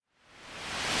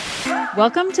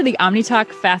Welcome to the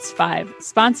OmniTalk Fast 5,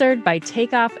 sponsored by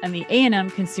Takeoff and the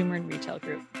A&M Consumer and Retail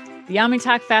Group. The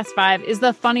OmniTalk Fast 5 is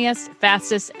the funniest,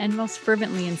 fastest, and most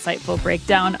fervently insightful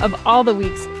breakdown of all the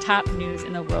week's top news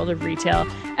in the world of retail,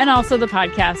 and also the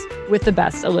podcast with the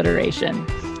best alliteration.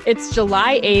 It's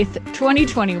July 8th,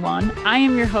 2021. I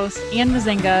am your host, Ann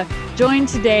Mazinga, joined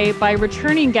today by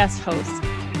returning guest host,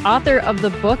 author of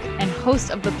the book and host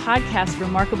of the podcast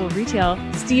Remarkable Retail,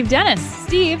 Steve Dennis.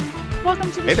 Steve,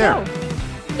 welcome to the show. There.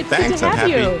 It's Thanks. good to have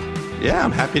you. Yeah,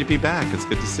 I'm happy to be back. It's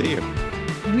good to see you.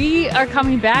 We are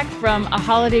coming back from a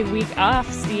holiday week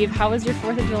off. Steve, how was your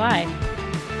 4th of July?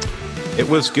 It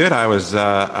was good. I was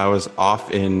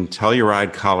off in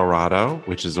Telluride, Colorado,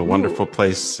 which is a wonderful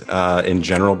place in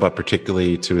general, but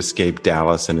particularly to escape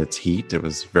Dallas and its heat. It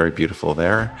was very beautiful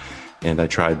there. And I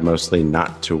tried mostly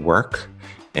not to work.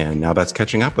 And now that's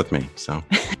catching up with me. So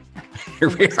here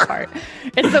we are.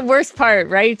 It's the worst part,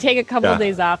 right? You take a couple of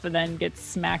days off and then get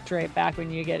smacked right back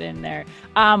when you get in there.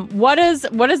 What does the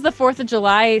 4th of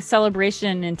July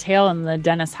celebration entail in the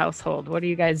Dennis household? What do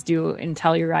you guys do in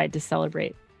Telluride to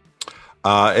celebrate?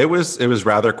 It was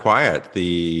rather quiet.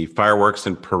 The fireworks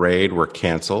and parade were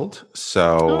canceled.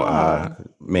 So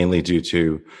mainly due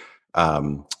to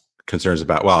concerns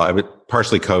about,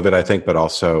 partially COVID, I think, but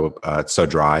also it's so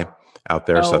dry out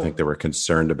there. So I think they were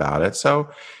concerned about it. So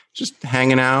just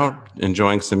hanging out,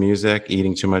 enjoying some music,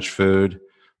 eating too much food.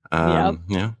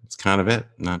 Yeah, it's kind of it.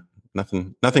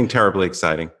 Nothing terribly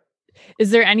exciting.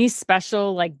 Is there any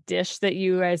special dish that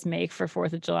you guys make for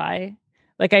 4th of July?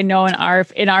 I know in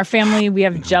our family we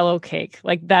have Jell-O cake.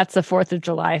 That's a 4th of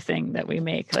July thing that we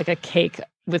make, a cake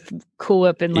with Cool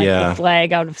Whip and the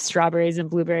flag out of strawberries and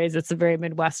blueberries. It's a very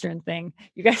Midwestern thing.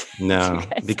 You guys, no,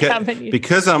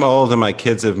 because I'm old and my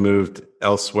kids have moved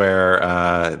elsewhere.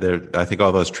 I think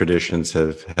all those traditions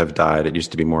have died. It used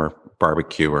to be more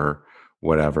barbecue or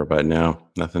whatever, but no,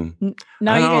 nothing.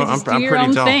 No, you guys just do your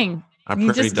own thing.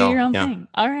 You just do your own thing.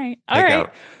 All right. All right.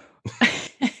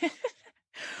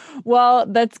 Well,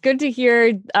 that's good to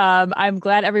hear. I'm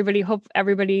glad hope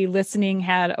everybody listening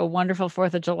had a wonderful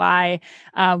 4th of July.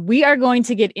 We are going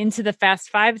to get into the Fast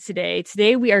 5 today.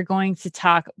 Today, we are going to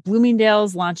talk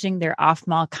Bloomingdale's launching their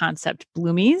off-mall concept,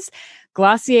 Bloomies,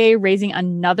 Glossier raising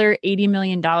another $80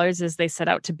 million as they set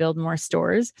out to build more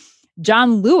stores,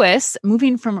 John Lewis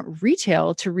moving from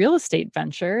retail to real estate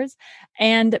ventures,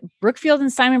 and Brookfield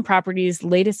and Simon Properties'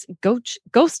 latest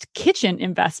ghost kitchen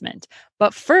investment.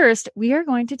 But first, we are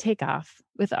going to take off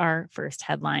with our first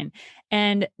headline.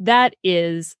 And that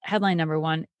is headline number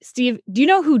 1. Steve, do you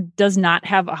know who does not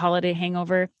have a holiday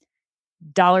hangover?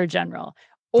 Dollar General.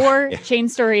 Or Chain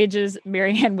Store Age's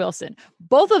Marianne Wilson.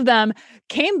 Both of them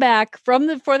came back from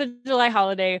the 4th of July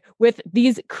holiday with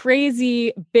these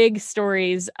crazy big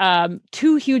stories.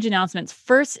 2 huge announcements.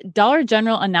 First, Dollar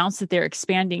General announced that they're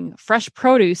expanding fresh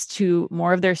produce to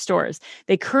more of their stores.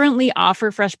 They currently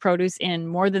offer fresh produce in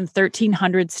more than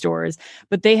 1,300 stores,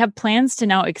 but they have plans to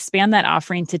now expand that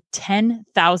offering to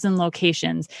 10,000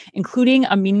 locations, including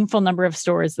a meaningful number of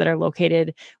stores that are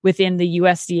located within the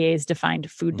USDA's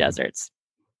defined food deserts.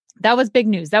 That was big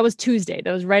news. That was Tuesday.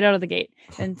 That was right out of the gate.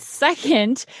 And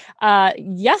second,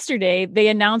 yesterday, they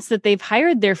announced that they've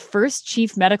hired their first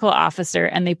chief medical officer,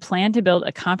 and they plan to build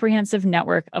a comprehensive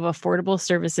network of affordable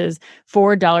services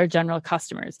for Dollar General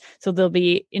customers. So they'll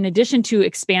be, in addition to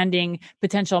expanding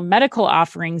potential medical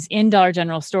offerings in Dollar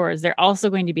General stores, they're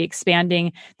also going to be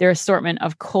expanding their assortment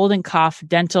of cold and cough,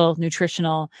 dental,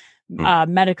 nutritional,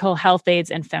 medical health aids,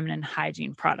 and feminine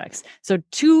hygiene products. So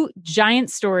 2 giant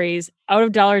stories out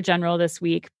of Dollar General this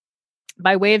week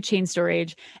by way of Chain Store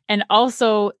Age. And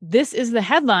also, this is the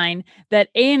headline that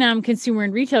A&M Consumer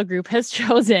and Retail Group has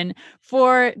chosen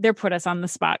for their Put Us on the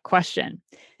Spot question.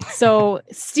 So,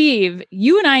 Steve,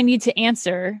 you and I need to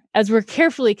answer, as we're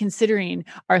carefully considering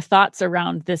our thoughts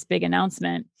around this big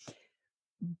announcement.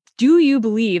 Do you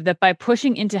believe that by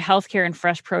pushing into healthcare and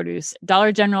fresh produce,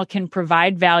 Dollar General can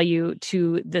provide value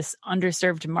to this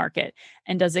underserved market?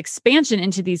 And does expansion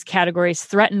into these categories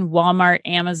threaten Walmart,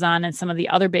 Amazon, and some of the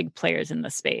other big players in the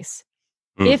space?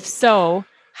 If so,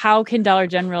 how can Dollar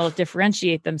General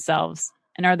differentiate themselves?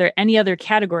 And are there any other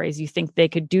categories you think they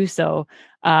could do so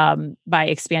by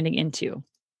expanding into?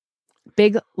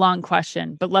 Big, long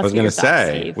question, but let's get your thoughts,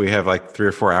 Steve. We have 3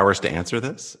 or 4 hours to answer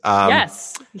this.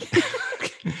 Yes.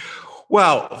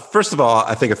 Well, first of all,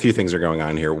 I think a few things are going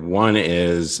on here. One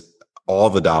is all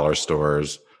the dollar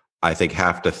stores, I think,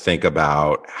 have to think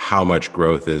about how much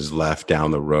growth is left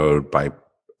down the road by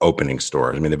opening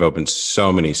stores. I mean, they've opened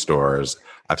so many stores.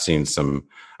 I've seen some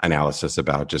analysis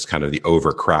about just kind of the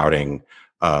overcrowding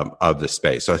of the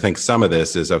space. So I think some of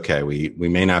this is, okay, we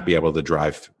may not be able to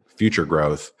drive future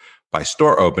growth by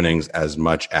store openings as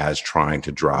much as trying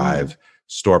to drive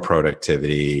store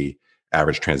productivity,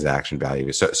 average transaction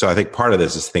value. So I think part of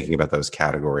this is thinking about those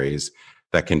categories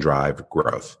that can drive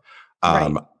growth.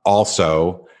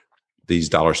 Also, these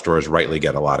dollar stores rightly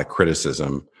get a lot of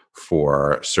criticism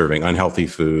for serving unhealthy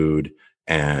food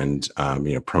and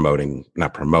not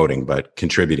promoting, but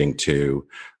contributing to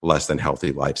less than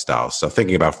healthy lifestyles. So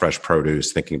thinking about fresh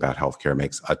produce, thinking about healthcare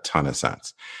makes a ton of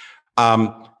sense.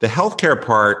 The healthcare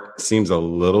part seems a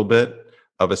little bit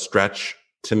of a stretch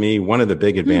to me. One of the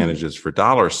big advantages for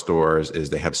dollar stores is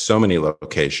they have so many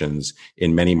locations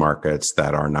in many markets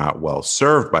that are not well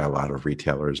served by a lot of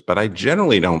retailers. But I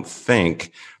generally don't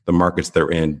think the markets they're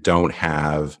in don't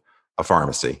have a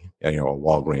pharmacy, a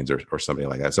Walgreens or something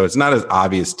like that. So it's not as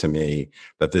obvious to me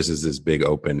that this is this big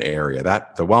open area.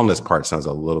 That the wellness part sounds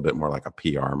a little bit more like a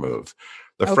PR move.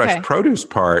 The fresh produce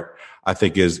part, I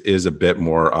think, is a bit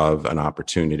more of an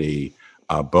opportunity,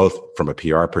 both from a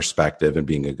PR perspective and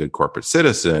being a good corporate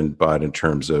citizen, but in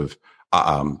terms of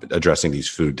addressing these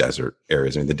food desert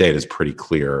areas. I mean, the data is pretty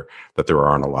clear that there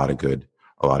aren't a lot of good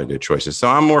choices. So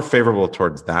I'm more favorable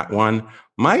towards that one.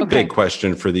 My big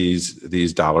question for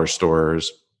these dollar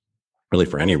stores, really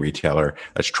for any retailer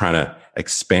that's trying to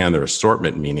expand their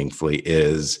assortment meaningfully,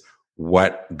 is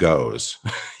what goes.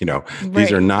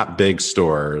 These are not big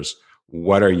stores.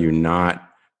 What are you not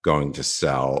going to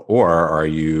sell? Or are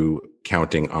you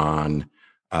counting on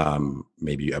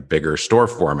maybe a bigger store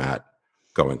format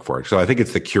going forward? So I think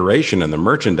it's the curation and the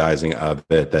merchandising of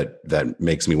it that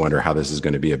makes me wonder how this is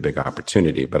going to be a big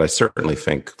opportunity. But I certainly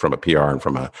think from a PR and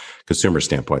from a consumer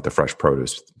standpoint, the fresh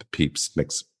produce piece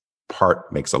makes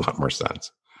a lot more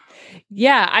sense.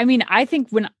 Yeah. I mean, I think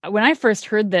when I first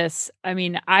heard this, I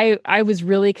mean, I was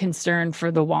really concerned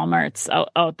for the Walmarts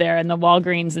out there and the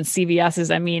Walgreens and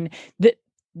CVS's. I mean,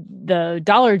 the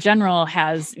Dollar General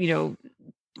has,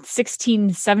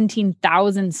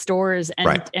 17,000 stores.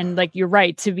 And like, you're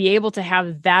right, to be able to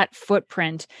have that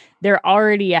footprint, they're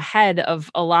already ahead of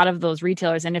a lot of those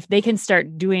retailers. And if they can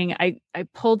start doing, I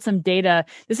pulled some data.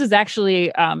 This was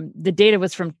actually, the data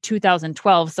was from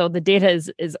 2012. So the data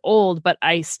is old, but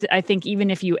I think even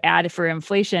if you add for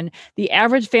inflation, the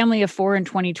average family of four in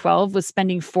 2012 was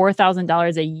spending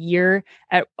 $4,000 a year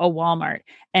at a Walmart.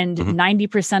 And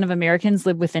 90% of Americans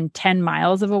live within 10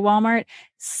 miles of a Walmart.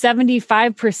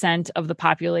 75% of the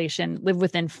population live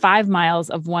within 5 miles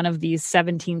of one of these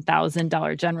 $17,000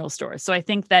 Dollar General stores. So I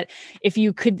think that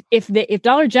if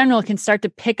Dollar General can start to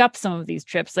pick up some of these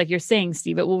trips, like you're saying,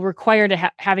 Steve, it will require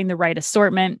having the right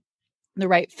assortment, the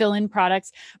right fill-in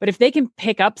products. But if they can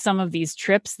pick up some of these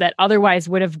trips that otherwise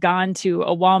would have gone to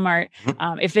a Walmart,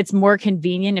 if it's more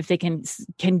convenient, if they can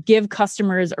give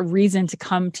customers a reason to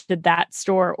come to that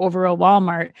store over a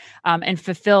Walmart and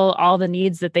fulfill all the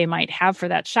needs that they might have for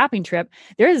that shopping trip,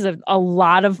 there is a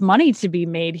lot of money to be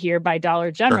made here by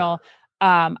Dollar General. Sure.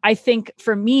 I think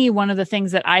for me, one of the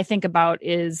things that I think about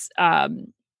is,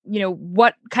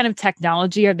 what kind of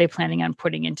technology are they planning on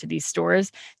putting into these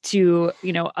stores to,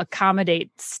 accommodate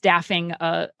staffing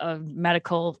a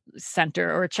medical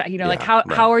center or,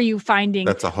 how are you finding?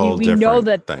 That's a whole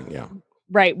different thing. Yeah.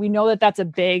 Right. We know that that's a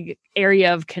big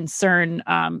area of concern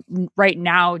right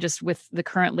now, just with the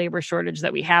current labor shortage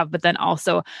that we have. But then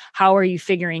also, how are you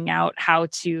figuring out how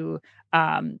to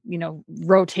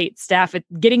rotate staff?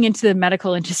 Getting into the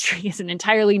medical industry is an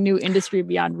entirely new industry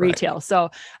beyond retail. Right.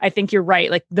 So I think you're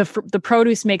right. Like the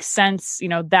produce makes sense.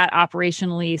 That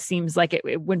operationally seems like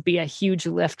it wouldn't be a huge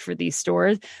lift for these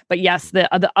stores. But yes,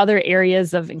 the other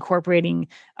areas of incorporating,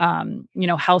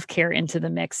 healthcare into the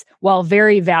mix, while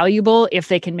very valuable, if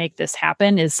they can make this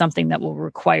happen, is something that will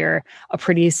require a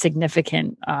pretty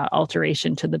significant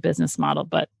alteration to the business model.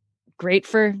 But great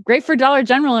for Dollar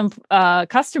General and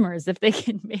customers if they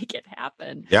can make it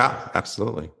happen. Yeah,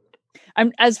 absolutely.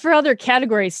 As for other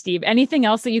categories, Steve, anything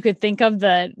else that you could think of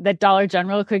that Dollar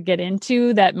General could get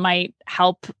into that might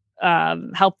help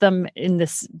them in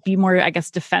this, be more, I guess,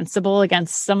 defensible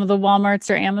against some of the Walmarts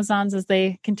or Amazons as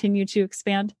they continue to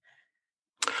expand?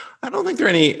 I don't think there are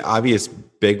any obvious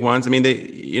big ones. I mean,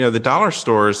 the dollar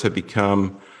stores have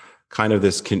become kind of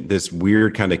this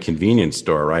weird kind of convenience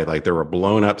store, right? Like there were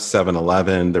blown up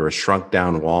 7-Eleven, there was shrunk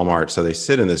down Walmart. So they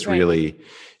sit in this really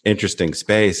interesting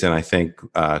space. And I think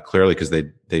clearly because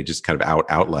they just kind of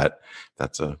outlet,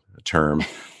 that's a term,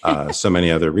 so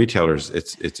many other retailers,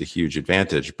 it's a huge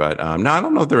advantage. But no, I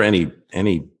don't know if there are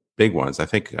any big ones. I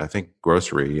think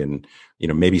grocery and,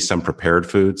 maybe some prepared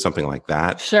food, something like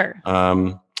that. Sure.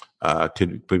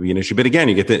 Could be an issue. But again,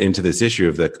 you get into this issue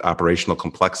of the operational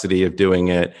complexity of doing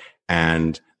it.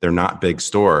 And they're not big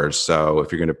stores. So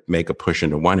if you're going to make a push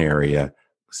into one area,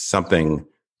 something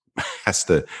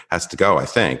has to go, I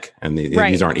think. And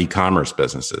these aren't e-commerce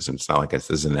businesses. And it's not like this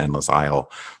is an endless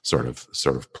aisle sort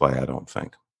of play, I don't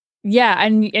think. Yeah,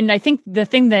 and I think the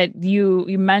thing that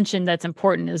you mentioned that's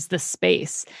important is the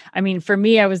space. I mean, for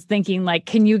me, I was thinking like,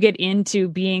 can you get into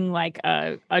being like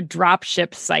a drop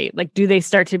ship site? Like, do they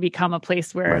start to become a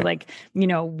place where like,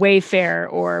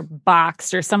 Wayfair or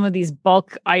Boxed or some of these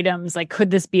bulk items, like could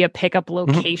this be a pickup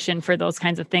location for those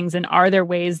kinds of things? And are there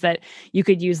ways that you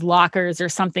could use lockers or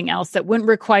something else that wouldn't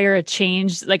require a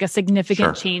change, like a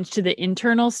significant change to the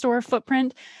internal store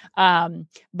footprint?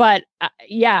 But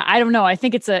I don't know. I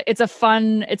think it's a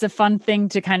fun thing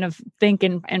to kind of think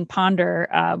and ponder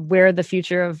where the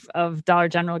future of Dollar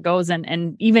General goes.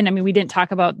 And even, I mean, we didn't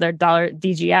talk about their Dollar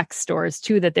DGX stores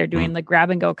too, that they're doing the grab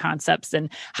and go concepts and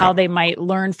how they might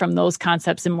learn from those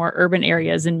concepts in more urban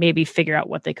areas and maybe figure out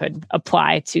what they could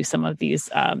apply to some of these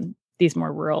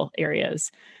more rural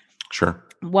areas. Sure.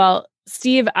 Well,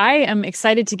 Steve, I am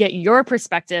excited to get your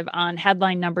perspective on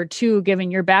headline number 2, given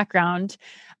your background.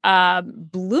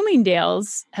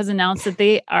 Bloomingdale's has announced that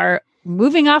they are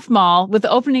moving off mall with the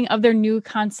opening of their new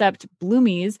concept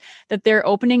Bloomies that they're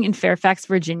opening in Fairfax,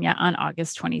 Virginia on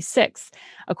August 26th.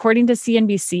 According to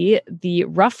CNBC, the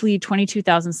roughly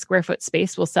 22,000 square foot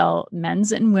space will sell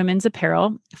men's and women's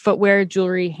apparel, footwear,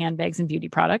 jewelry, handbags, and beauty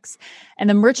products. And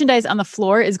the merchandise on the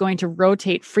floor is going to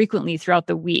rotate frequently throughout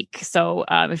the week. So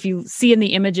if you see in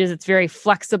the images, it's very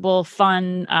flexible,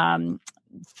 fun,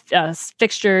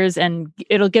 fixtures, and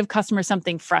it'll give customers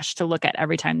something fresh to look at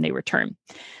every time they return.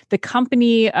 The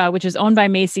company, which is owned by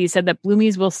Macy's, said that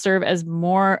Bloomies will serve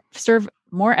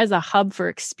more as a hub for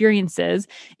experiences,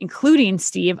 including,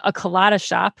 Steve, a colada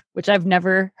shop, which I've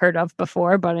never heard of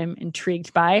before, but I'm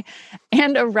intrigued by,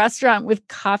 and a restaurant with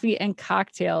coffee and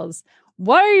cocktails.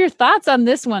 What are your thoughts on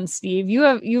this one, Steve?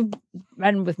 You've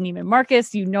been with Neiman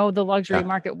Marcus, you know the luxury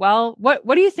market well. What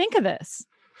do you think of this?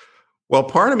 Well,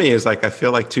 part of me is like, I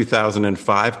feel like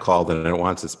 2005 called and it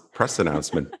wants its press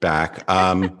announcement back.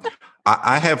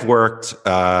 I have worked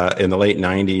in the late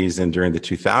 90s and during the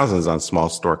 2000s on small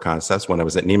store concepts. When I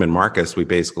was at Neiman Marcus, we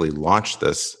basically launched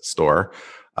this store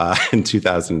in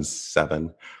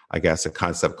 2007, I guess, a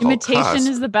concept called Imitation Cusp.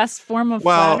 is the best form of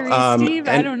flattery, Steve?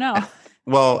 I don't know.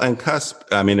 Well, and Cusp,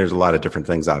 I mean, there's a lot of different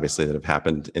things, obviously, that have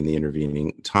happened in the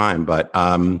intervening time, but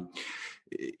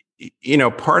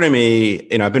part of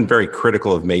me, I've been very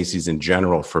critical of Macy's in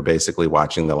general for basically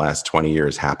watching the last 20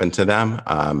 years happen to them.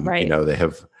 They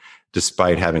have,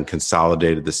 despite having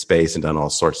consolidated the space and done all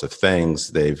sorts of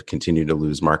things, they've continued to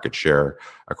lose market share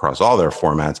across all their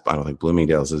formats. But I don't think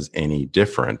Bloomingdale's is any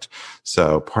different.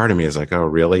 So part of me is like, oh,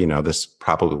 really? This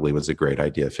probably was a great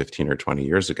idea 15 or 20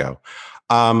 years ago.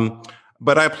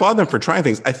 But I applaud them for trying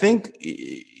things. I think,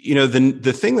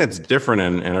 the thing that's different,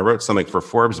 and I wrote something for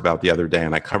Forbes about the other day,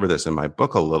 and I cover this in my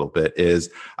book a little bit, is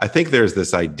I think there's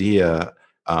this idea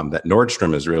that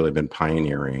Nordstrom has really been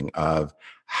pioneering of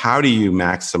how do you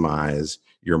maximize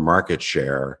your market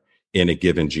share in a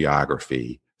given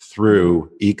geography through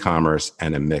e-commerce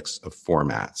and a mix of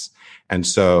formats. And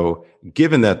so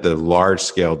given that the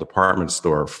large-scale department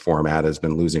store format has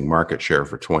been losing market share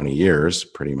for 20 years,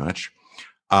 pretty much,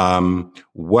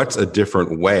 what's a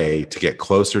different way to get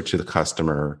closer to the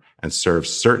customer and serve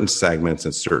certain segments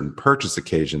and certain purchase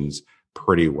occasions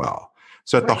pretty well?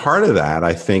 So at the heart of that,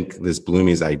 I think this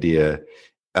Bloomies idea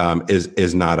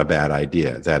is not a bad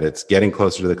idea, that it's getting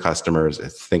closer to the customers.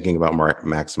 It's thinking about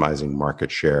maximizing market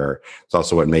share. It's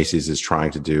also what Macy's is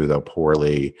trying to do, though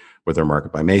poorly, with their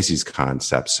Market by Macy's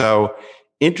concept. So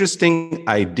interesting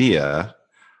idea.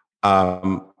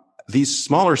 These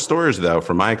smaller stores, though,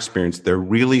 from my experience, they're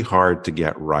really hard to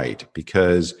get right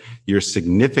because you're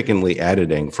significantly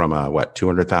editing from a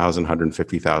 200,000,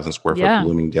 150,000 square foot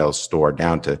Bloomingdale's store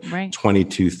down to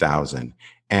 22,000.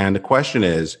 And the question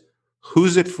is,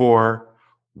 who's it for?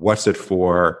 What's it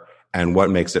for? And what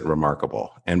makes it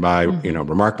remarkable? And by,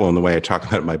 remarkable in the way I talk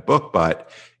about it in my book, but,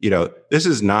 this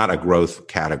is not a growth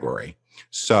category.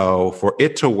 So for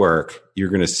it to work, you're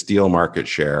going to steal market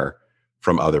share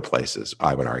from other places,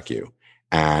 I would argue.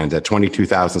 And at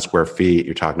 22,000 square feet,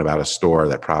 you're talking about a store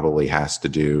that probably has to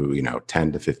do, $10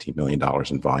 to $15 million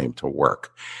in volume to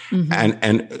work. Mm-hmm.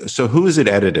 And so who is it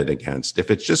edited against? If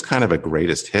it's just kind of a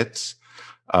greatest hits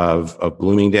of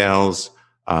Bloomingdale's,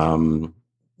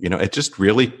 it's just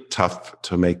really tough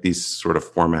to make these sort of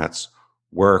formats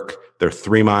work. They're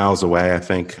 3 miles away, I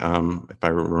think, if I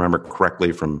remember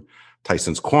correctly, from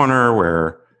Tyson's Corner,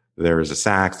 where there is a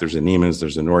Saks, there's a Neiman's,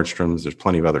 there's a Nordstrom's, there's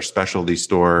plenty of other specialty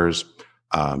stores.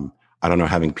 I don't know,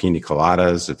 having pina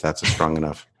coladas, if that's a strong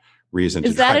enough reason to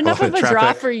Is that enough of a traffic.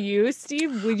 draw for you,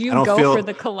 Steve? Would you go for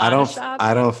the colada shop?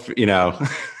 I don't,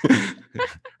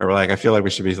 or like, I feel like we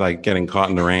should be like getting caught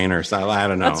in the rain or something. I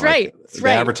don't know. That's right. Like, That's the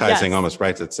right. advertising Yes. almost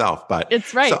writes itself, but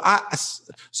it's right.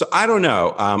 So I don't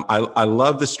know. I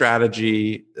love the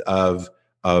strategy of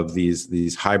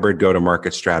these hybrid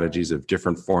go-to-market strategies of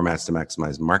different formats to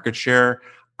maximize market share.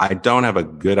 I don't have a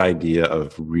good idea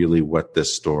of really what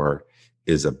this store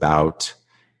is about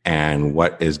and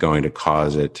what is going to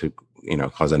cause it to,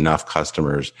 cause enough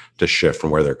customers to shift from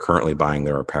where they're currently buying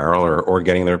their apparel or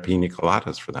getting their pina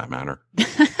coladas for that matter.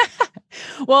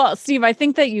 Well, Steve, I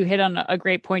think that you hit on a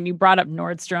great point. You brought up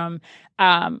Nordstrom.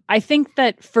 I think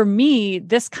that for me,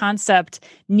 this concept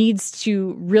needs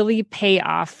to really pay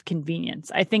off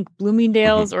convenience. I think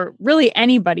Bloomingdale's or really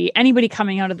anybody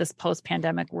coming out of this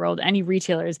post-pandemic world, any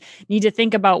retailers need to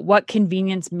think about what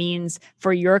convenience means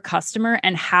for your customer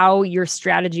and how your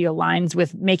strategy aligns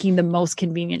with making the most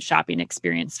convenient shopping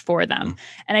experience for them.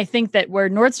 And I think that where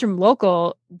Nordstrom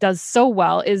Local does so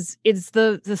well is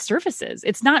the services.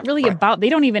 It's not really about, they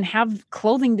don't even have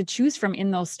clothing to choose from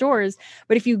in those stores.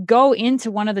 But if you go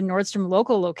into one of the Nordstrom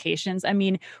Local locations, I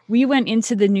mean, we went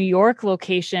into the New York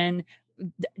location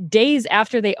days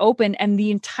after they opened, and the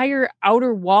entire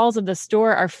outer walls of the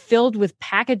store are filled with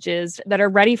packages that are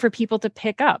ready for people to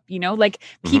pick up.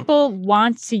 People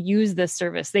want to use this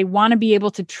service. They want to be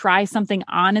able to try something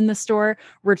on in the store,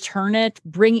 return it,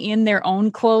 bring in their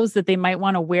own clothes that they might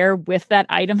want to wear with that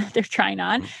item that they're trying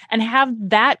on, and have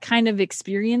that kind of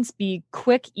experience be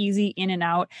quick, easy in and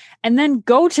out, and then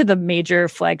go to the major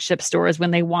flagship stores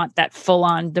when they want that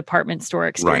full-on department store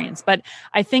experience. But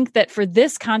I think that for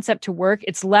this concept to work,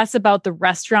 it's less about the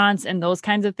restaurants and those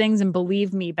kinds of things. And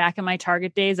believe me, back in my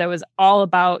Target days, I was all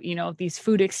about, these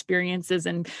food experiences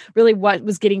and really what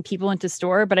was getting people into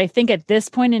store. But I think at this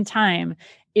point in time,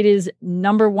 it is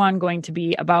number one going to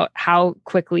be about how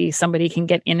quickly somebody can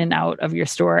get in and out of your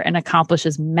store and accomplish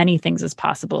as many things as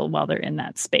possible while they're in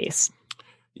that space.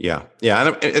 Yeah.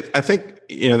 And I think,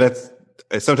 that's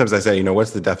sometimes I say,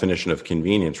 what's the definition of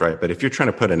convenience, right? But if you're trying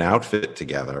to put an outfit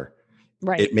together,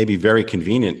 it may be very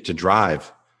convenient to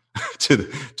drive to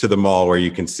the mall where you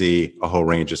can see a whole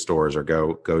range of stores or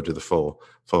go to the full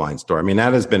line store. I mean,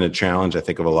 that has been a challenge, I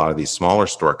think, of a lot of these smaller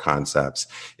store concepts,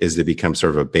 is to become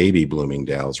sort of a baby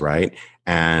Bloomingdale's, right?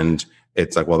 And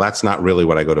it's like, well, that's not really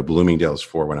what I go to Bloomingdale's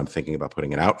for when I'm thinking about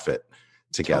putting an outfit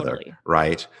together,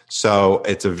 right? So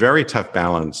it's a very tough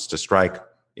balance to strike.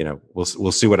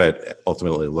 We'll see what it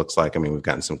ultimately looks like. I mean, we've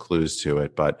gotten some clues to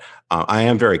it, but I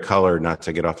am very colored, not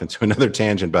to get off into another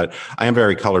tangent, but I am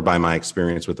very colored by my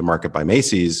experience with the Market by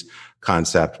Macy's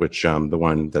concept, which the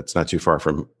one that's not too far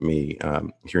from me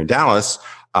here in Dallas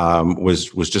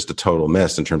was just a total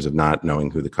miss in terms of not knowing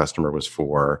who the customer was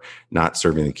for, not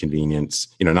serving the convenience,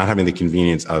 not having the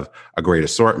convenience of a great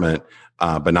assortment,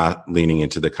 but not leaning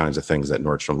into the kinds of things that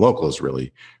Nordstrom Local is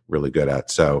really, really good at.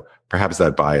 So perhaps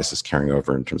that bias is carrying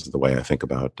over in terms of the way I think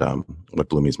about what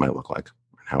Bloomies might look like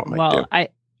and how it might do.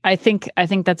 I think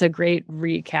that's a great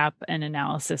recap and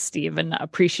analysis, Steve, and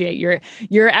appreciate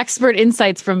your expert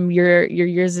insights from your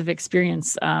years of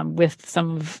experience with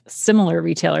some of similar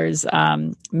retailers,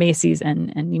 Macy's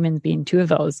and Neiman's being two of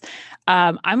those.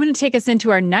 I'm going to take us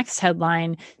into our next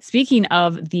headline. Speaking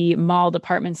of the mall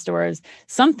department stores,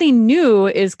 something new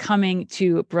is coming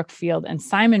to Brookfield and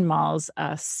Simon malls.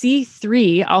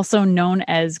 C3, also known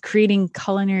as Creating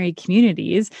Culinary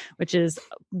Communities, which is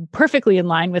perfectly in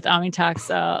line with Amitabh's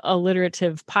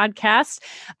alliterative podcast,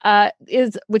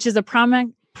 which is a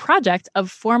project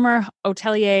of former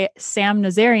hotelier Sam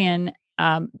Nazarian,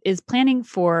 is planning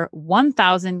for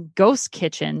 1,000 ghost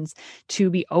kitchens to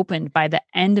be opened by the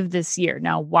end of this year.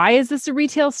 Now, why is this a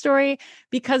retail story?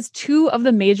 Because two of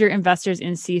the major investors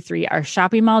in C3 are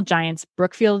shopping mall giants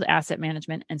Brookfield Asset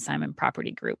Management and Simon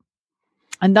Property Group.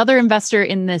 Another investor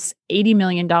in this $80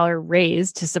 million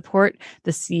raise to support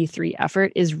the C3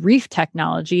 effort is Reef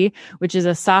Technology, which is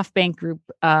a SoftBank Group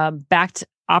backed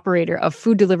operator of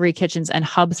food delivery kitchens and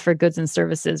hubs for goods and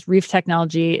services. Reef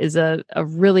Technology is a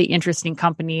really interesting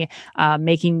company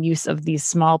making use of these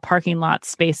small parking lot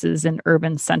spaces in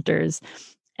urban centers.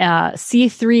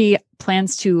 C3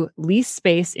 plans to lease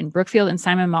space in Brookfield and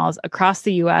Simon malls across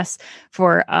the U.S.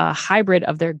 for a hybrid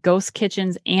of their ghost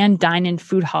kitchens and dine-in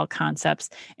food hall concepts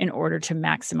in order to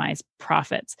maximize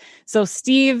profits. So,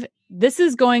 Steve, this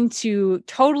is going to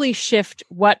totally shift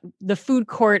what the food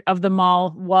court of the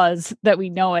mall was that we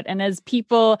know it. And as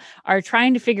people are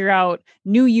trying to figure out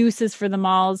new uses for the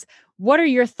malls, what are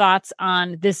your thoughts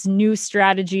on this new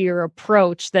strategy or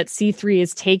approach that C3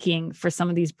 is taking for some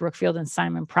of these Brookfield and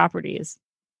Simon properties?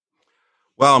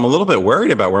 Well, I'm a little bit worried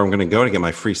about where I'm going to go to get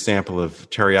my free sample of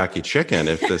teriyaki chicken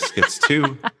if this gets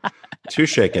too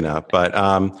shaken up. But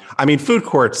I mean, food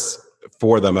courts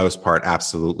for the most part,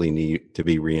 absolutely need to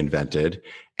be reinvented.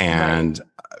 And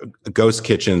ghost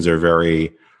kitchens are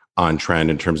very on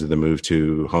trend in terms of the move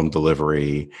to home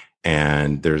delivery.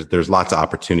 And there's lots of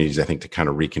opportunities, I think, to kind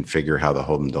of reconfigure how the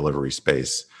home delivery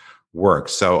space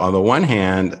works. So on the one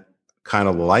hand, kind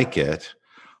of like it.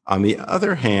 On the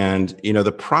other hand,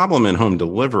 the problem in home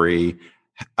delivery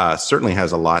certainly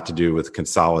has a lot to do with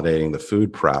consolidating the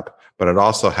food prep, but it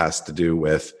also has to do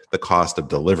with the cost of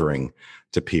delivering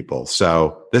to people.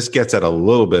 So this gets at a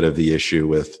little bit of the issue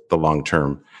with the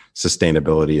long-term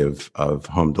sustainability of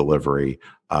home delivery,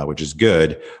 which is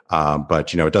good.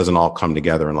 But, it doesn't all come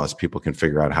together unless people can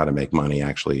figure out how to make money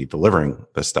actually delivering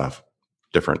the stuff.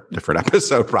 Different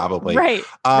episode probably. Right.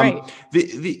 Right.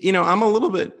 I'm a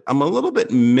little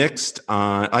bit mixed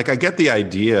on, like, I get the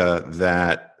idea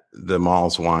that the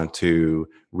malls want to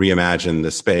reimagine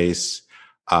the space,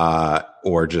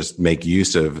 or just make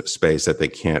use of space that they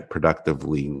can't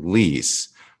productively lease.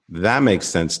 That makes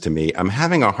sense to me. I'm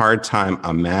having a hard time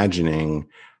imagining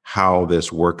how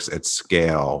this works at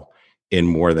scale in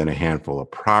more than a handful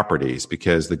of properties,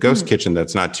 because the ghost kitchen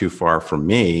that's not too far from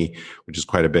me, which is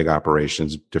quite a big operation,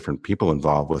 different people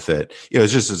involved with it,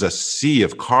 it's just as a sea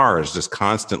of cars just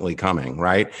constantly coming,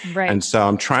 right? Right. And so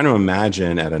I'm trying to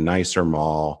imagine at a nicer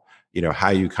mall, how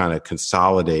you kind of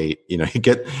consolidate, you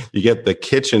get the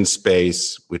kitchen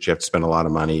space, which you have to spend a lot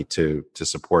of money to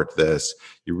support this.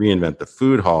 You reinvent the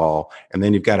food hall, and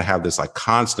then you've got to have this like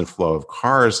constant flow of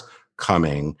cars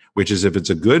coming, which is, if it's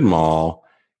a good mall,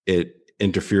 it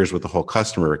interferes with the whole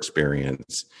customer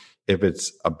experience. If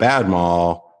it's a bad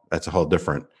mall, that's a whole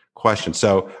different question.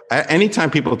 So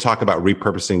anytime people talk about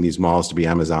repurposing these malls to be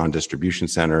Amazon distribution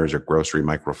centers or grocery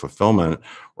micro fulfillment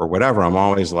or whatever, I'm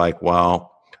always like, well,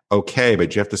 okay,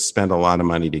 but you have to spend a lot of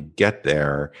money to get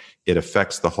there. It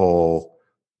affects the whole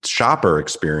shopper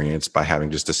experience by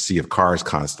having just a sea of cars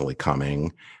constantly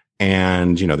coming.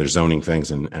 And, there's zoning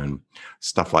things and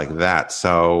stuff like that.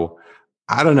 So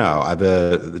I don't know.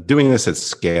 The doing this at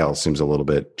scale seems a little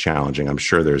bit challenging. I'm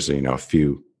sure there's, a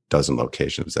few dozen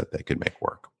locations that they could make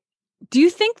work. Do you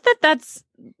think that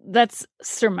that's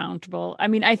surmountable? I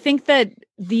mean, I think that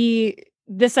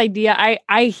this idea,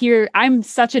 I hear, I'm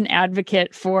such an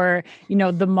advocate for,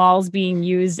 the malls being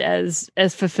used as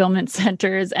fulfillment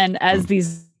centers and as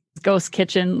these ghost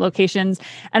kitchen locations.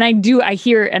 And I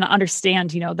hear and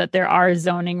understand, that there are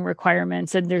zoning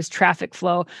requirements and there's traffic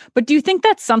flow. But do you think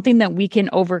that's something that we can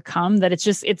overcome, that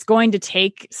it's going to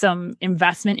take some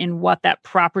investment in what that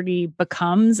property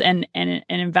becomes and an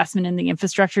investment in the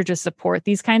infrastructure to support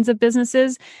these kinds of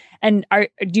businesses? And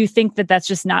do you think that that's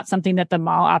just not something that the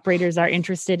mall operators are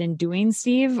interested in doing,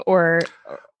 Steve? Or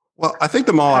well, I think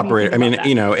the mall operator,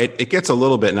 it gets a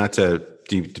little bit, not to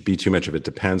be too much of a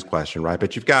depends question, right?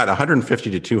 But you've got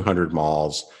 150 to 200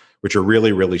 malls, which are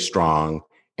really, really strong.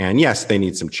 And yes, they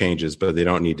need some changes, but they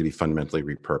don't need to be fundamentally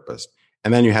repurposed.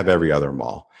 And then you have every other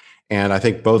mall. And I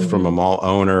think both from a mall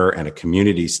owner and a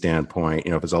community standpoint,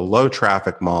 if it's a low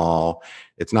traffic mall,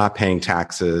 it's not paying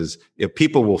taxes,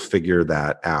 people will figure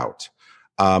that out.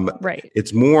 Right.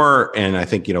 It's more, and I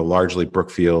think, largely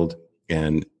Brookfield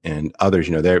and others,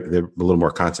 they're a little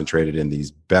more concentrated in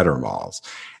these better malls.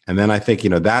 And then I think,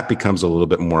 that becomes a little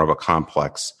bit more of a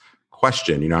complex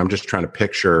question. I'm just trying to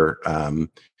picture,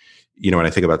 when I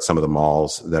think about some of the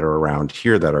malls that are around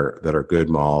here that are good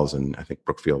malls, and I think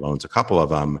Brookfield owns a couple of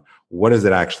them, what does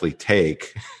it actually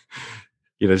take,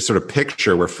 to sort of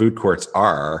picture where food courts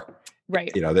are,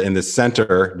 right? In the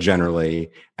center generally.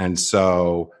 And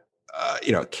so,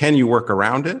 can you work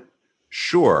around it?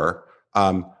 Sure.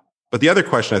 But the other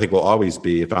question I think will always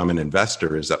be, if I'm an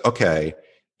investor, is that, okay,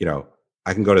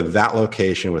 I can go to that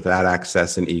location with that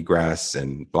access and egress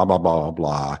and blah, blah, blah, blah,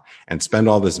 blah, and spend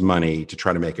all this money to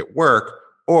try to make it work.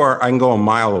 Or I can go a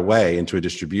mile away into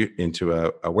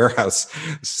a warehouse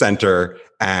center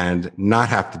and not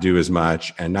have to do as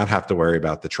much and not have to worry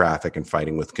about the traffic and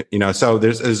fighting with, so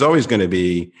there's always going to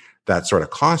be that sort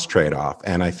of cost trade-off.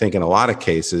 And I think in a lot of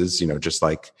cases, just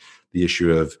like the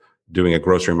issue of doing a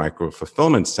grocery micro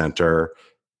fulfillment center,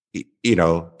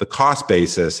 the cost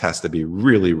basis has to be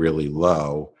really, really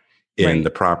low in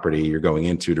the property you're going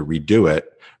into to redo it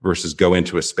versus go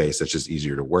into a space that's just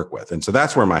easier to work with. And so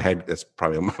that's where that's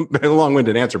probably a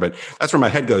long-winded answer, but that's where my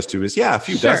head goes to is, a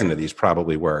few dozen of these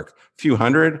probably work. A few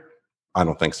hundred, I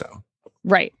don't think so.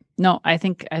 Right. No, I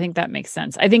think that makes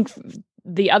sense. I think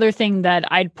the other thing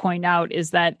that I'd point out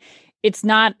is that it's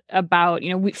not about,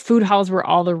 food halls were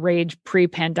all the rage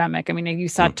pre-pandemic. I mean, you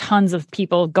saw tons of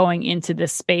people going into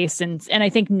this space. And I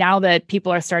think now that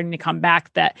people are starting to come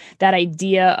back, that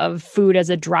idea of food as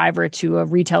a driver to a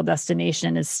retail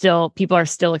destination people are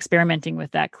still experimenting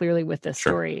with that, clearly with this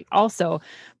story also.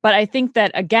 But I think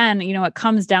that, again, it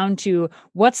comes down to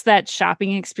what's that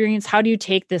shopping experience? How do you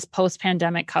take this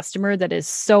post-pandemic customer that is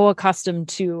so accustomed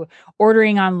to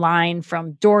ordering online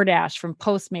from DoorDash, from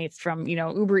Postmates, from,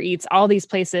 Uber Eats, all these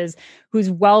places, who's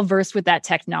well-versed with that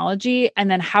technology? And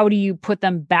then how do you put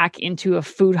them back into a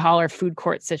food hall or food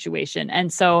court situation?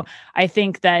 And so I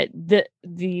think that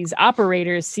these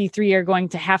operators, C3, are going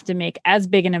to have to make as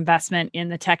big an investment in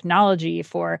the technology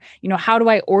for, how do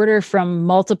I order from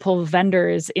multiple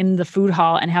vendors in the food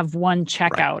hall and have one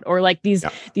checkout, or like these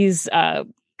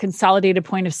consolidated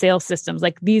point of sale systems,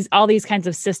 like all these kinds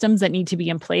of systems that need to be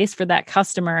in place for that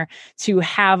customer to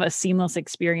have a seamless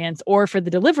experience, or for the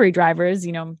delivery drivers,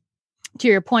 to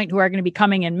your point, who are going to be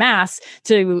coming in mass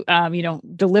to,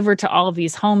 deliver to all of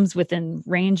these homes within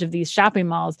range of these shopping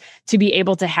malls, to be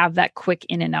able to have that quick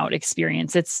in and out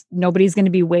experience. Nobody's going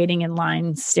to be waiting in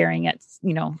line staring at,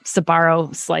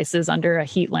 Sbarro slices under a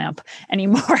heat lamp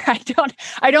anymore.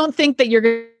 I don't think that you're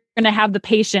going to have the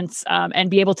patience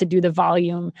and be able to do the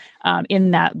volume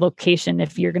in that location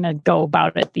if you're going to go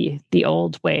about it the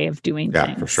old way of doing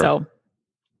things. For sure. So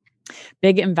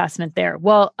big investment there.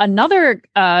 Well, another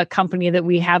company that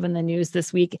we have in the news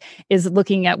this week is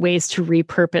looking at ways to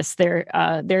repurpose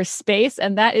their space,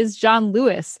 and that is John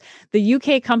Lewis, the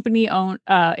UK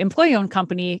employee-owned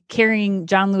company carrying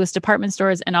John Lewis department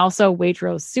stores and also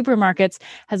Waitrose supermarkets,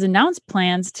 has announced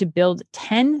plans to build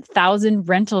 10,000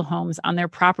 rental homes on their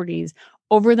properties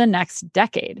over the next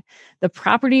decade. The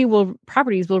properties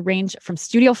will range from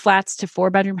studio flats to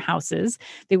 4-bedroom houses.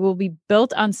 They will be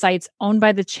built on sites owned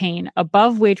by the chain,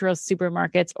 above Waitrose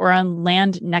supermarkets, or on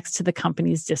land next to the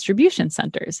company's distribution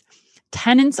centers.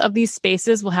 Tenants of these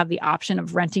spaces will have the option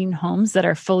of renting homes that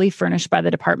are fully furnished by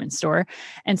the department store.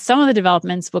 And some of the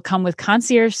developments will come with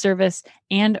concierge service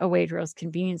and a Waitrose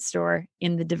convenience store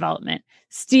in the development.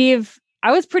 Steve,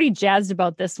 I was pretty jazzed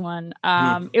about this one.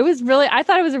 I thought it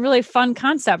was a really fun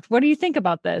concept. What do you think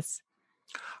about this?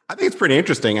 I think it's pretty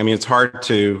interesting. I mean, it's hard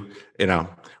to,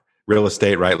 real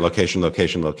estate, right? Location.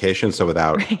 So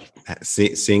without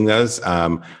seeing those, I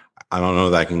don't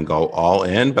know that I can go all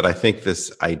in, but I think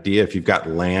this idea, if you've got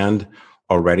land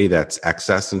already that's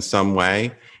excess in some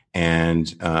way, and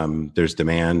there's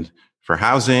demand for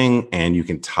housing, and you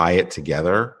can tie it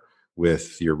together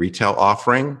with your retail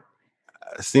offering,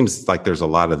 seems like there's a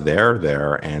lot of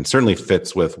there, and certainly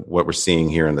fits with what we're seeing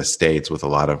here in the States with a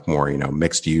lot of more,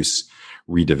 mixed use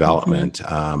redevelopment.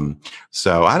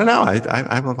 So I don't know.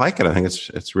 I like it. I think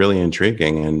it's really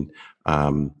intriguing,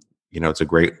 and it's a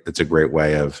great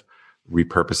way of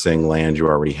repurposing land you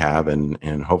already have,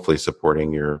 and hopefully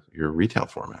supporting your retail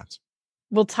formats.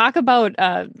 We'll talk about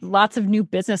lots of new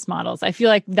business models. I feel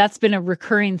like that's been a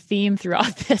recurring theme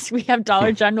throughout this. We have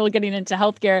Dollar General getting into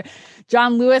healthcare,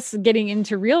 John Lewis getting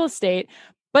into real estate.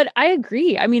 But I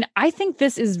agree. I mean, I think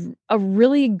this is a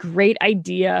really great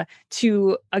idea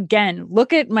to, again,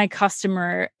 look at my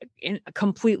customer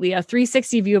completely, a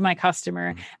 360 view of my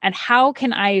customer, and how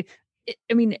can I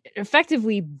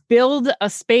effectively build a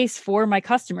space for my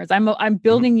customers. I'm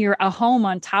building a home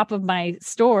on top of my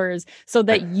stores so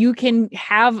that you can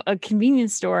have a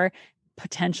convenience store,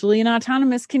 potentially an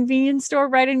autonomous convenience store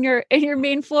right in your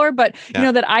main floor, but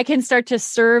that I can start to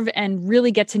serve and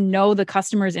really get to know the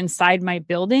customers inside my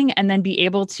building, and then be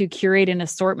able to curate an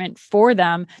assortment for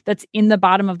them that's in the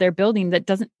bottom of their building that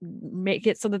doesn't make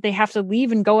it so that they have to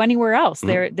leave and go anywhere else.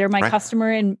 They're my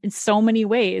customer in so many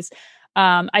ways.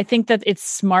 I think that it's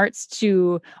smart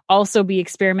to also be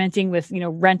experimenting with,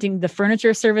 renting the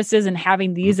furniture services and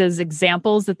having these as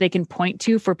examples that they can point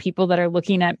to for people that are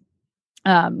looking at,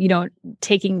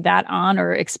 taking that on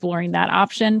or exploring that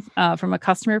option from a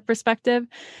customer perspective.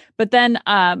 But then,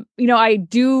 I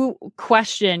do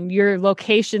question your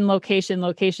location is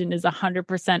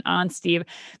 100% on, Steve.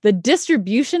 The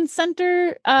distribution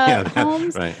center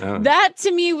homes, that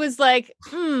to me was like,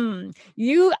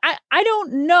 I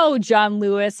don't know, John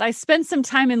Lewis. I spent some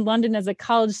time in London as a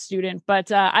college student,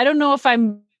 but I don't know if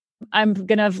I'm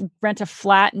going to rent a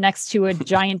flat next to a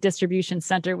giant distribution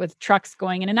center with trucks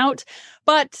going in and out,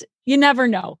 but you never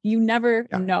know. You never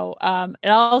know. It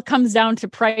all comes down to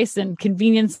price and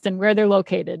convenience and where they're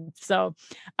located. So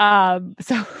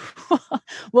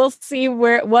we'll see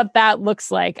what that looks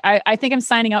like. I think I'm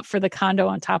signing up for the condo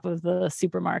on top of the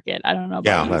supermarket. I don't know.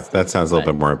 That sounds a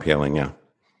little bit more appealing. Yeah.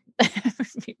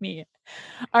 Me.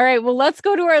 All right. Well, let's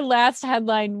go to our last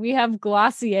headline. We have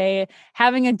Glossier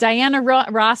having a Diana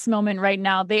Ross moment right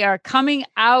now. They are coming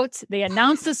out. They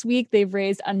announced this week they've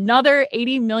raised another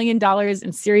 $80 million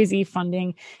in Series E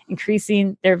funding,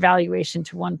 increasing their valuation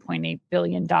to $1.8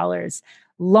 billion.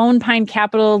 Lone Pine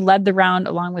Capital led the round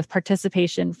along with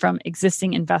participation from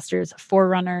existing investors,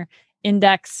 Forerunner,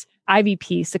 Index,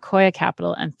 IVP, Sequoia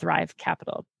Capital, and Thrive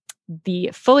Capital. The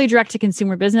fully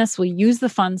direct-to-consumer business will use the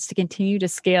funds to continue to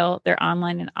scale their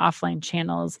online and offline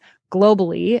channels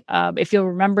globally. If you'll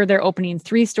remember, they're opening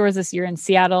 3 stores this year in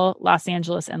Seattle, Los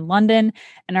Angeles, and London,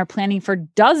 and are planning for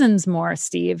dozens more,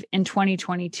 Steve, in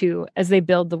 2022 as they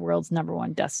build the world's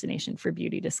 #1 destination for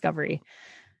beauty discovery.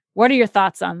 What are your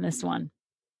thoughts on this one?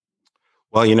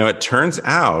 Well, it turns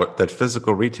out that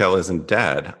physical retail isn't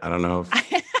dead. I don't know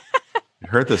if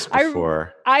heard this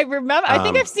before. I remember. I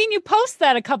think I've seen you post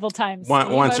that a couple times.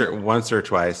 Once or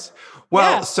twice.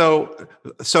 Well, yeah.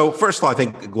 So first of all, I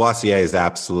think Glossier has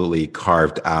absolutely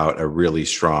carved out a really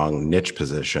strong niche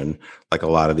position, like a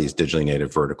lot of these digitally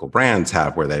native vertical brands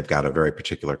have, where they've got a very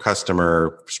particular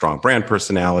customer, strong brand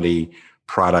personality,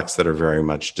 products that are very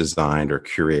much designed or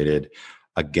curated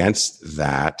against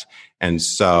that. And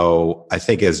so I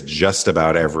think as just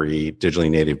about every digitally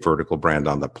native vertical brand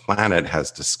on the planet has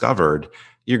discovered,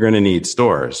 you're going to need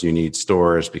stores. You need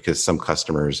stores because some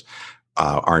customers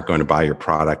aren't going to buy your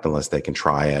product unless they can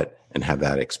try it and have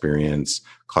that experience.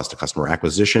 Cost of customer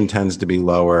acquisition tends to be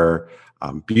lower.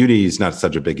 Beauty is not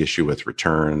such a big issue with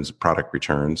returns, product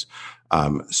returns,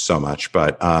 so much.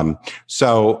 But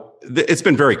it's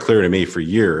been very clear to me for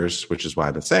years, which is why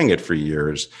I've been saying it for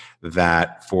years,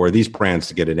 that for these brands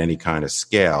to get at any kind of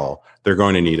scale, they're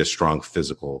going to need a strong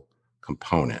physical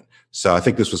component. So I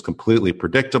think this was completely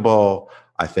predictable.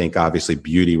 I think obviously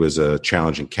beauty was a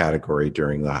challenging category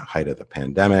during the height of the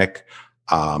pandemic.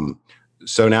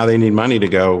 So now they need money to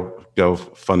go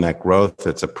fund that growth.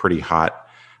 It's a pretty hot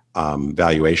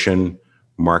valuation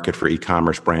market for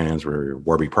e-commerce brands, where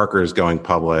Warby Parker is going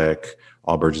public,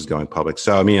 Allbirds is going public.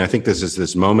 So, I think this is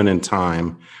this moment in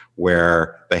time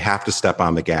where they have to step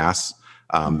on the gas.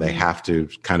 They have to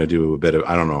kind of do a bit of,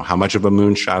 I don't know how much of a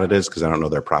moonshot it is because I don't know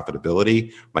their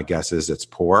profitability. My guess is it's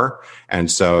poor.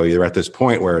 And so you're at this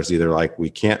point where it's either like, we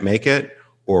can't make it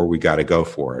or we got to go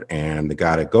for it. And the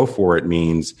got to go for it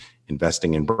means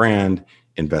investing in brand,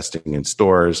 investing in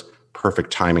stores,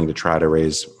 perfect timing to try to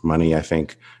raise money, I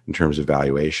think, in terms of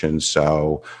valuation.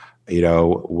 So,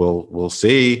 we'll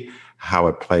see how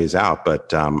it plays out.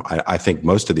 But I think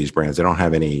most of these brands, they don't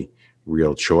have any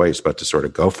real choice but to sort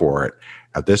of go for it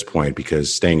at this point,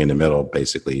 because staying in the middle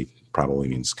basically probably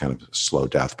means kind of slow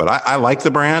death. But I like the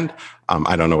brand.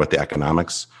 I don't know what the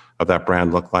economics of that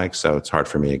brand look like. So it's hard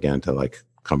for me, again, to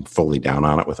come fully down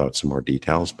on it without some more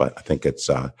details. But I think it's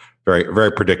very,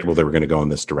 very predictable that we're going to go in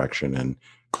this direction, and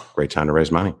great time to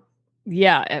raise money.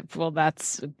 Yeah. Well,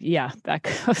 that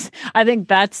goes, I think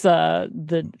that's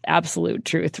the absolute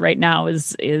truth right now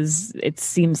is it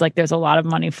seems like there's a lot of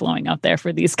money flowing out there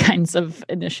for these kinds of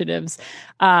initiatives.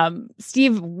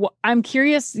 Steve, I'm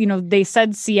curious, they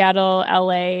said Seattle,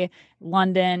 LA,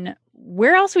 London.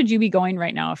 Where else would you be going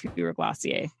right now if you were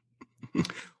Glossier?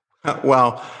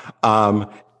 Well,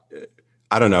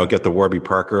 I don't know, get the Warby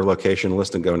Parker location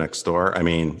list and go next door.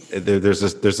 There's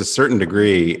a certain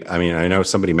degree. I know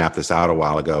somebody mapped this out a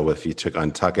while ago. If you took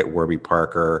Untuckit, Warby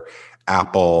Parker,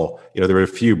 Apple, there were a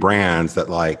few brands that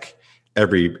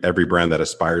every brand that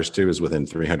aspires to is within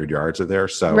 300 yards of there.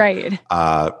 So, right.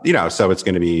 So it's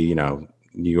going to be,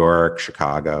 New York,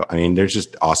 Chicago. There's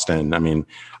just Austin.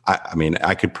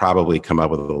 I could probably come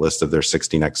up with a list of their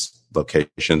 60 next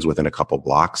locations within a couple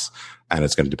blocks, and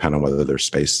it's going to depend on whether there's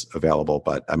space available.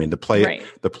 But the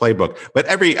playbook. But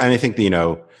I think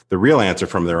the real answer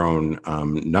from their own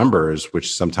numbers,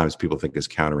 which sometimes people think is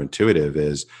counterintuitive,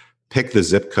 is pick the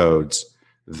zip codes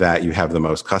that you have the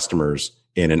most customers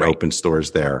in and open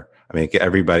stores there.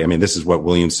 Everybody, this is what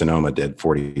Williams-Sonoma did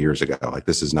 40 years ago.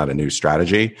 This is not a new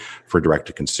strategy for direct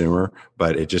to consumer,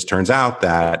 but it just turns out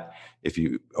that if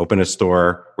you open a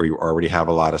store where you already have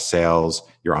a lot of sales,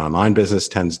 your online business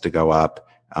tends to go up.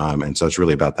 And so it's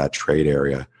really about that trade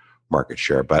area market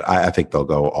share. But I think they'll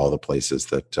go all the places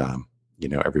that,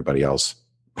 everybody else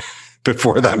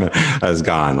before them has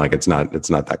gone. It's not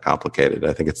that complicated.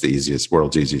 I think it's the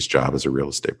world's easiest job as a real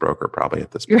estate broker, probably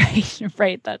at this point.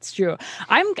 Right. That's true.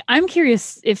 I'm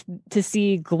curious to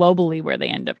see globally where they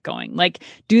end up going. Are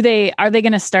they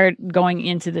going to start going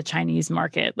into the Chinese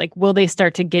market? Will they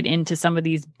start to get into some of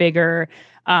these bigger,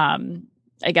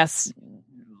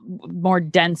 more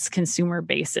dense consumer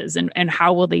bases, and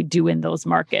how will they do in those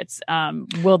markets?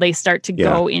 Will they start to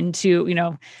go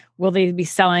into, Will they be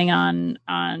selling on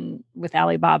with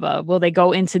Alibaba? Will they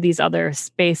go into these other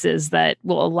spaces that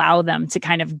will allow them to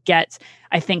kind of get,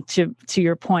 I think, to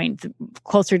your point,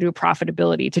 closer to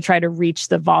profitability, to try to reach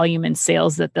the volume and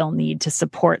sales that they'll need to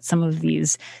support some of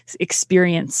these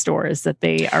experience stores that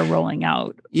they are rolling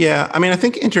out? Yeah, I mean, I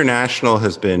think international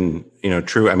has been,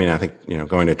 true. I mean, I think,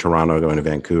 going to Toronto, going to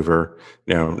Vancouver,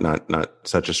 not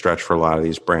such a stretch for a lot of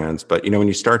these brands. But, when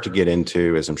you start to get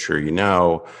into, as I'm sure you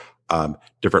know,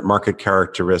 different market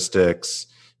characteristics,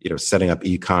 setting up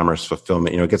e-commerce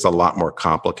fulfillment, it gets a lot more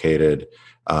complicated.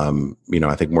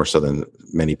 I think more so than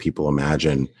many people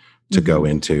imagine to go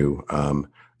into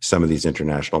some of these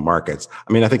international markets.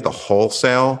 I mean, I think the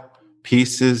wholesale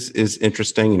piece is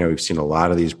interesting. We've seen a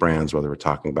lot of these brands, whether we're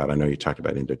talking about, I know you talked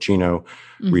about Indochino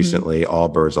recently,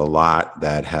 Allbirds, a lot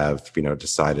that have,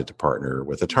 decided to partner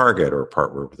with a Target or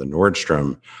partner with a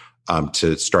Nordstrom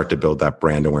to start to build that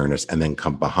brand awareness and then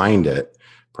come behind it,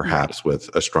 perhaps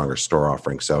with a stronger store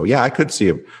offering. So yeah, I could see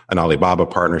an Alibaba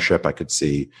partnership. I could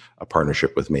see a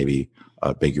partnership with maybe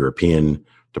a big European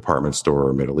department store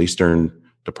or Middle Eastern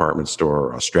department store,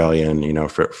 or Australian,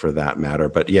 for that matter.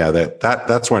 But yeah,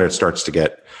 that's when it starts to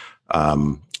get a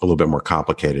little bit more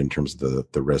complicated in terms of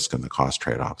the risk and the cost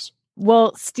trade-offs.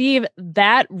 Well, Steve,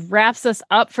 that wraps us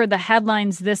up for the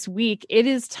headlines this week. It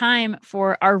is time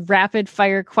for our rapid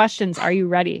fire questions. Are you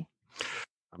ready?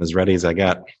 I'm as ready as I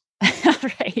get. All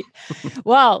right.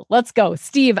 Well, let's go.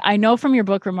 Steve, I know from your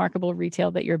book, Remarkable Retail,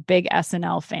 that you're a big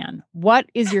SNL fan. What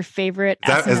is your favorite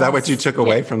SNL Is that what you took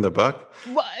away from the book?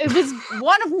 Well, it was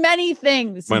one of many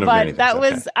things, that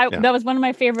was one of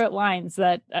my favorite lines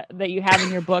that you have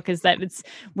in your book, is that it's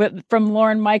from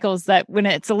Lorne Michaels, that when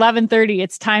it's 11:30,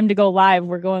 it's time to go live.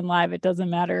 We're going live. It doesn't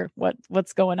matter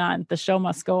what's going on. The show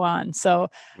must go on. So,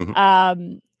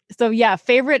 so yeah,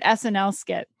 favorite SNL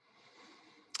skit.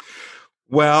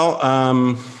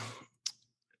 Well,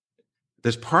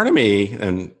 there's part of me,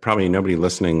 and probably nobody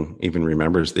listening even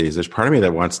remembers these. There's part of me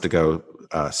that wants to go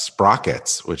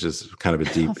Sprockets, which is kind of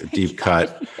a deep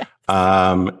cut. Yes.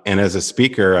 And as a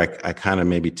speaker, I kind of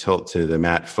maybe tilt to the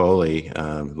Matt Foley,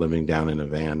 living down in a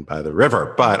van by the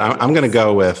river. But I'm going to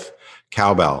go with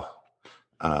Cowbell.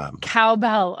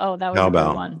 Cowbell. Oh, that was a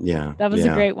good one. Yeah. That was a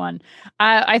great one.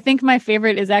 I think my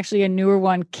favorite is actually a newer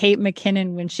one, Kate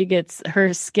McKinnon, when she gets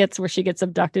her skits where she gets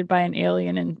abducted by an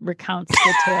alien and recounts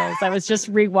the tales. I was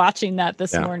just rewatching that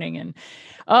this morning, and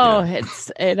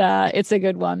it's a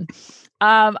good one.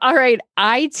 All right.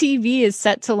 ITV is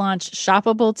set to launch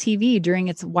shoppable TV during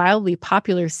its wildly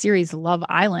popular series Love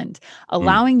Island,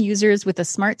 allowing users with a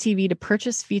smart TV to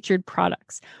purchase featured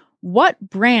products. What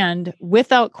brand,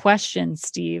 without question,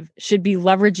 Steve, should be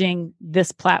leveraging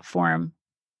this platform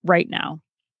right now?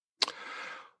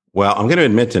 Well, I'm going to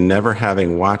admit to never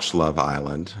having watched Love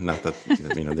Island. Not that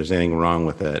there's anything wrong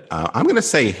with it. I'm going to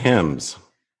say Hims.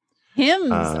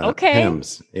 Hims, okay.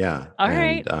 Hims, yeah. All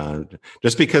right.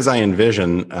 Just because I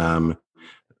envision,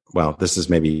 well, this is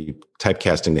maybe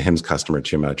typecasting the Hims customer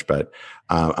too much, but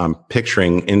I'm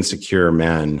picturing insecure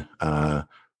men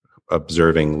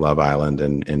observing Love Island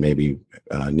and maybe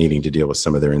needing to deal with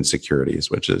some of their insecurities,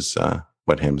 which is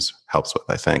what Hims helps with,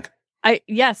 I think.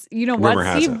 Yes, you know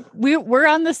what, Steve? We're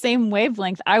on the same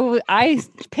wavelength. I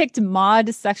picked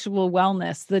Mod Sexual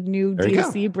Wellness, the new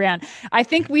D2C brand. I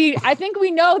think we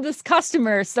know this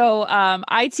customer. So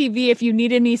ITV, if you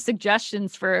need any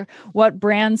suggestions for what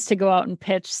brands to go out and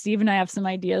pitch, Steve and I have some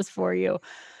ideas for you.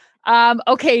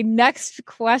 Okay, next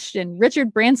question.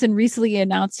 Richard Branson recently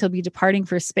announced he'll be departing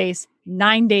for space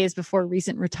 9 days before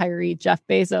recent retiree Jeff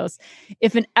Bezos.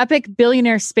 If an epic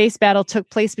billionaire space battle took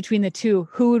place between the two,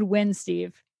 who would win,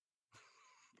 Steve?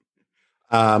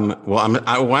 Well,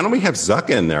 why don't we have Zuck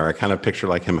in there? I kind of picture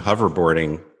like him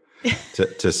hoverboarding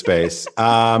to space.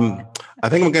 I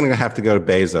think I'm going to have to go to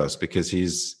Bezos because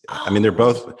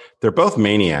they're both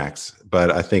maniacs, but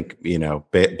I think,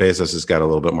 Bezos has got a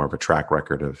little bit more of a track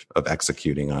record of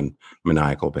executing on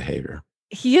maniacal behavior.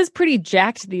 He is pretty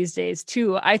jacked these days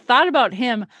too. I thought about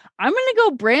him. I'm going to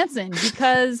go Branson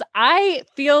because I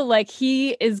feel like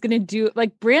he is going to do,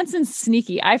 like, Branson's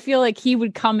sneaky. I feel like he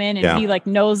would come in and he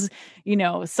knows,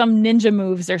 some ninja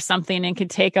moves or something and could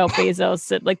take out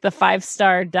Bezos at like the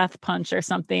 5-star death punch or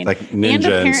something. Like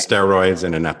ninja and steroids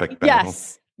in an epic battle.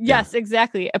 Yes,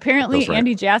 exactly. Apparently,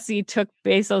 Andy Jassy took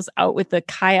Bezos out with a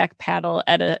kayak paddle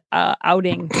at a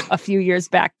outing a few years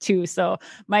back too. So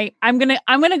I'm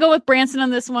gonna go with Branson on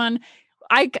this one.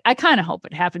 I kind of hope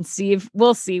it happens, Steve.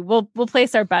 We'll see. We'll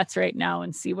place our bets right now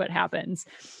and see what happens.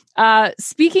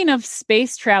 Speaking of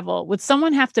space travel, would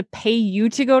someone have to pay you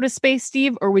to go to space,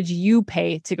 Steve, or would you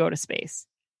pay to go to space?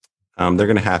 They're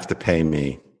going to have to pay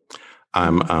me.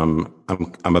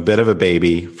 I'm a bit of a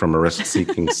baby from a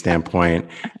risk-seeking standpoint,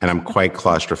 and I'm quite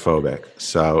claustrophobic.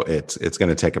 So it's going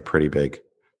to take a pretty big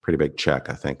check,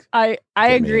 I think. I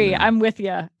agree. I'm with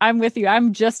you.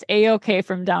 I'm just A-okay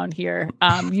from down here.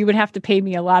 You would have to pay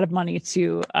me a lot of money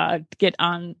to get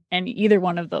on either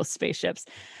one of those spaceships.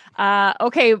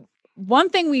 Okay. One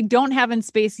thing we don't have in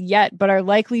space yet, but are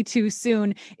likely to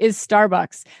soon, is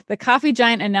Starbucks. The coffee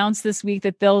giant announced this week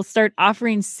that they'll start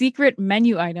offering secret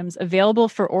menu items available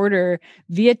for order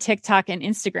via TikTok and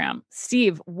Instagram.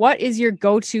 Steve, what is your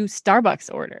go-to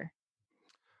Starbucks order?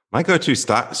 My go-to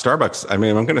Starbucks. I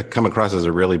mean, I'm going to come across as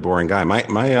a really boring guy. My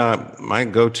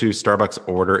go-to Starbucks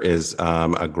order is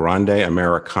a grande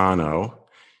Americano.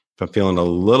 If I'm feeling a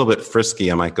little bit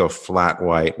frisky, I might go flat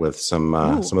white with some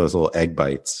of those little egg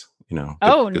bites.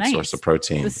 Good nice. Source of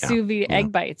protein. The sous vide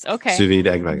egg bites. Okay. Sous vide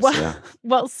egg bites.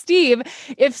 Well, Steve,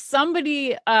 if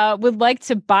somebody would like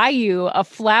to buy you a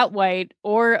flat white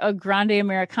or a grande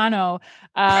Americano,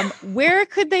 where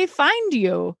could they find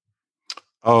you?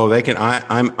 Oh, they can.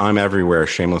 I'm everywhere,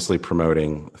 shamelessly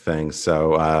promoting things.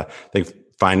 So they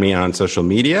find me on social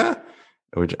media,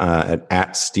 which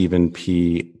at Stephen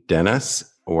P. Dennis,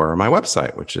 or my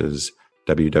website, which is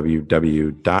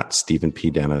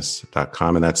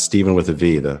www.stephenpdennis.com. And that's Stephen with a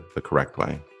V, the correct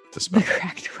way to spell. The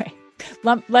correct way.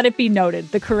 Let it be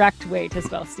noted, the correct way to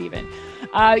spell Stephen.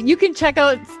 You can check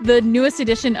out the newest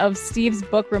edition of Steve's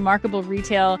book, Remarkable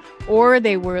Retail, or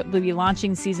they'll be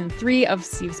launching season 3 of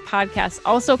Steve's podcast,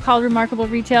 also called Remarkable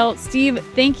Retail. Steve,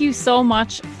 thank you so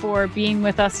much for being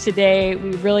with us today.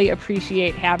 We really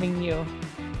appreciate having you.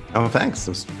 Oh, thanks.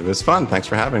 It was fun. Thanks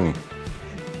for having me.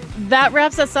 That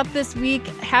wraps us up this week.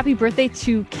 Happy birthday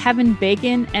to Kevin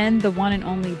Bacon and the one and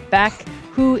only Beck,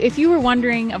 who, if you were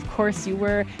wondering, of course you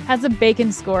were, has a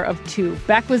Bacon score of 2.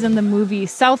 Beck was in the movie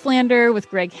Southlander with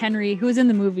Greg Henry, who was in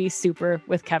the movie Super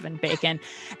with Kevin Bacon.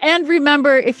 And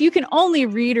remember, if you can only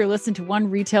read or listen to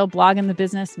one retail blog in the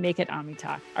business, make it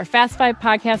OmniTalk. Our Fast 5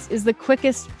 podcast is the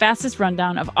quickest, fastest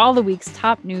rundown of all the week's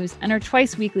top news, and our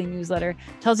twice-weekly newsletter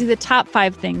tells you the top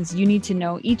 5 things you need to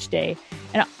know each day,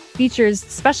 and features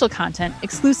special content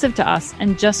exclusive to us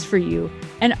and just for you,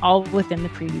 and all within the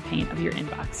preview pane of your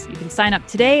inbox. You can sign up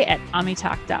today at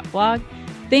omnitalk.blog.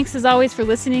 Thanks as always for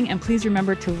listening, and please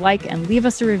remember to like and leave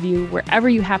us a review wherever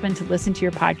you happen to listen to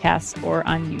your podcasts or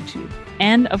on YouTube.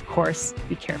 And of course,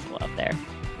 be careful out there.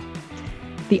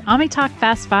 The OmniTalk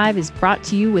Fast 5 is brought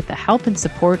to you with the help and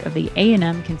support of the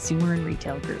A&M Consumer and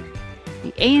Retail Group.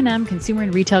 The A&M Consumer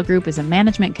and Retail Group is a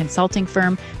management consulting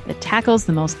firm that tackles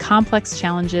the most complex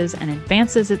challenges and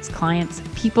advances its clients,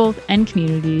 people, and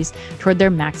communities toward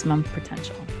their maximum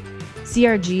potential.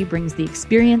 CRG brings the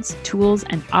experience, tools,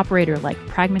 and operator-like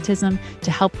pragmatism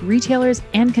to help retailers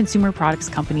and consumer products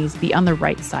companies be on the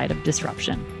right side of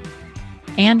disruption.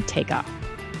 And Takeoff.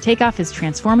 Takeoff is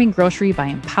transforming grocery by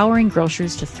empowering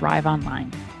grocers to thrive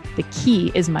online. The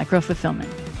key is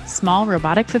micro-fulfillment. Small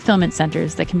robotic fulfillment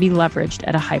centers that can be leveraged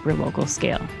at a hyper-local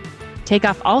scale.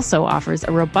 Takeoff also offers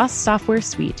a robust software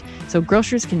suite so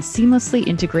grocers can seamlessly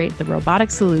integrate the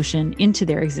robotic solution into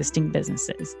their existing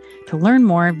businesses. To learn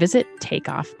more, visit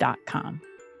takeoff.com.